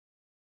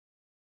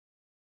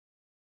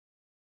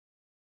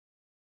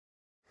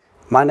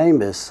My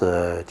name is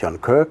John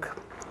Kirk.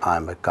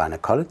 I'm a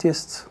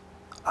gynecologist.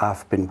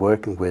 I've been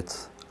working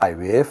with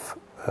IVF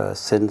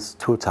since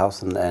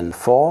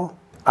 2004.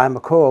 I'm a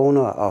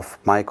co-owner of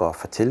Maigaard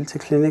Fertility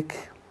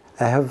Clinic.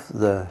 I have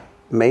the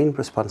main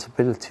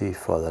responsibility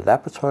for the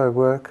laboratory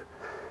work,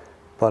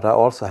 but I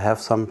also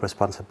have some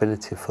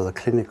responsibility for the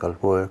clinical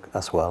work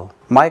as well.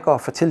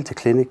 Maigaard Fertility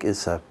Clinic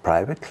is a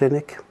private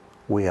clinic.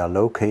 We are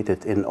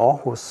located in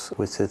Aarhus,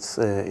 which is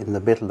in the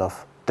middle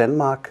of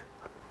Denmark.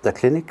 The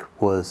clinic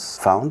was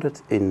founded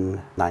in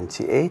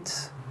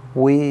 '98.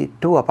 We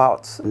do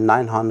about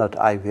 900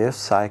 IVF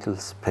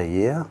cycles per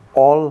year.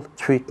 All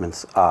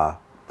treatments are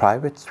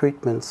private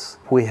treatments.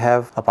 We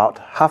have about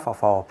half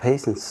of our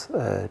patients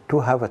do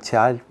have a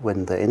child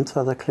when they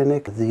enter the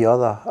clinic. The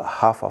other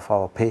half of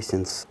our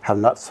patients have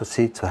not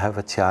succeeded to have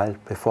a child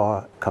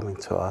before coming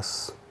to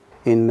us.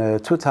 In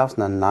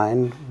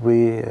 2009,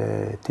 we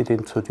did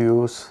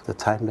introduce the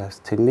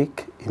time-lapse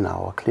technique in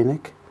our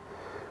clinic.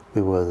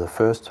 We were the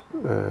first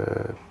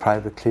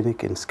private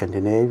clinic in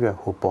Scandinavia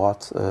who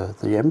bought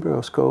the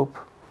EmbryoScope.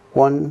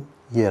 1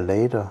 year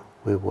later,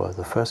 we were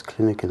the first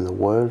clinic in the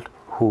world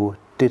who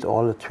did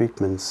all the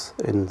treatments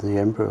in the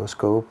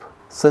EmbryoScope.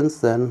 Since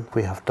then,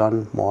 we have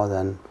done more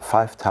than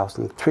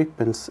 5,000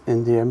 treatments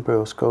in the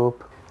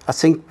EmbryoScope. I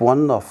think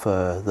one of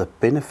the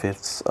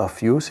benefits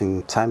of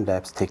using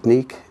time-lapse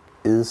technique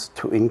is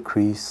to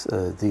increase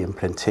the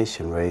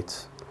implantation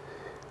rate.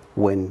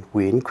 When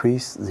we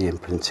increase the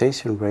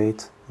implantation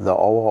rate, the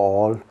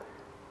overall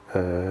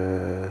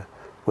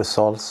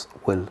results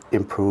will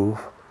improve.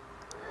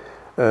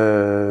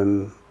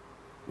 When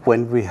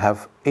we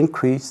have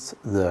increased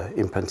the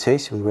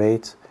implantation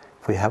rate,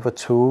 we have a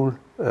tool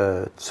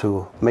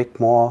to make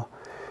more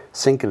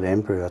single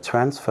embryo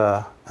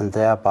transfer and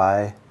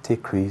thereby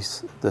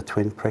decrease the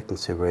twin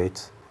pregnancy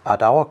rate.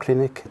 At our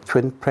clinic,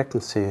 twin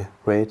pregnancy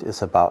rate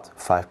is about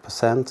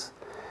 5%,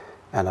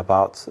 and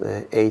about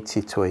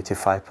 80 to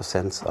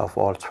 85% of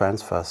all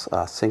transfers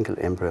are single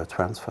embryo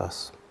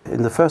transfers.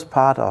 In the first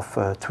part of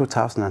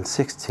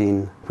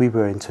 2016, we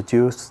were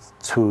introduced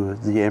to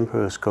the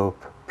EmbryoScope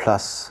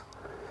Plus.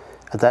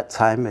 At that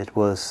time, it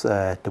was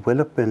a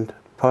development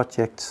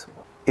project.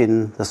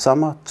 In the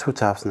summer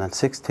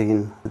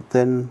 2016,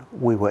 then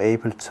we were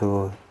able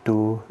to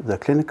do the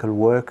clinical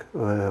work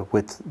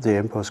with the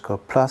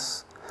EmbryoScope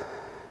Plus.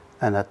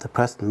 And at the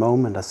present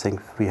moment, I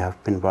think we have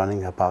been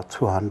running about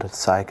 200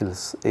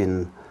 cycles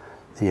in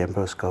the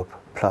EmbryoScope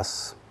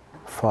Plus.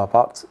 For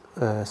about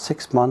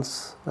 6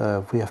 months,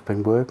 we have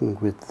been working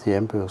with the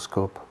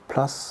EmbryoScope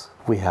Plus.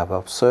 We have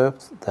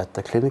observed that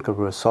the clinical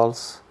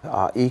results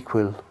are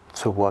equal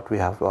to what we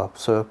have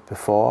observed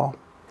before.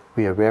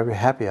 We are very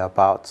happy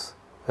about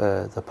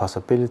the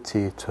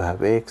possibility to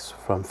have eggs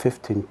from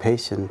 15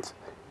 patients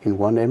in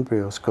one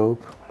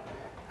EmbryoScope,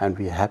 and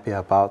we are happy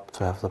about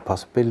to have the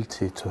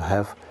possibility to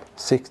have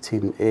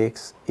 16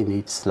 eggs in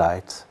each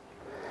slide.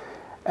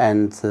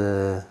 And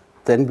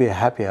then we are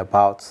happy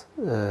about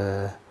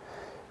the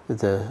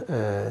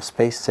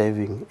space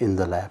saving in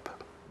the lab.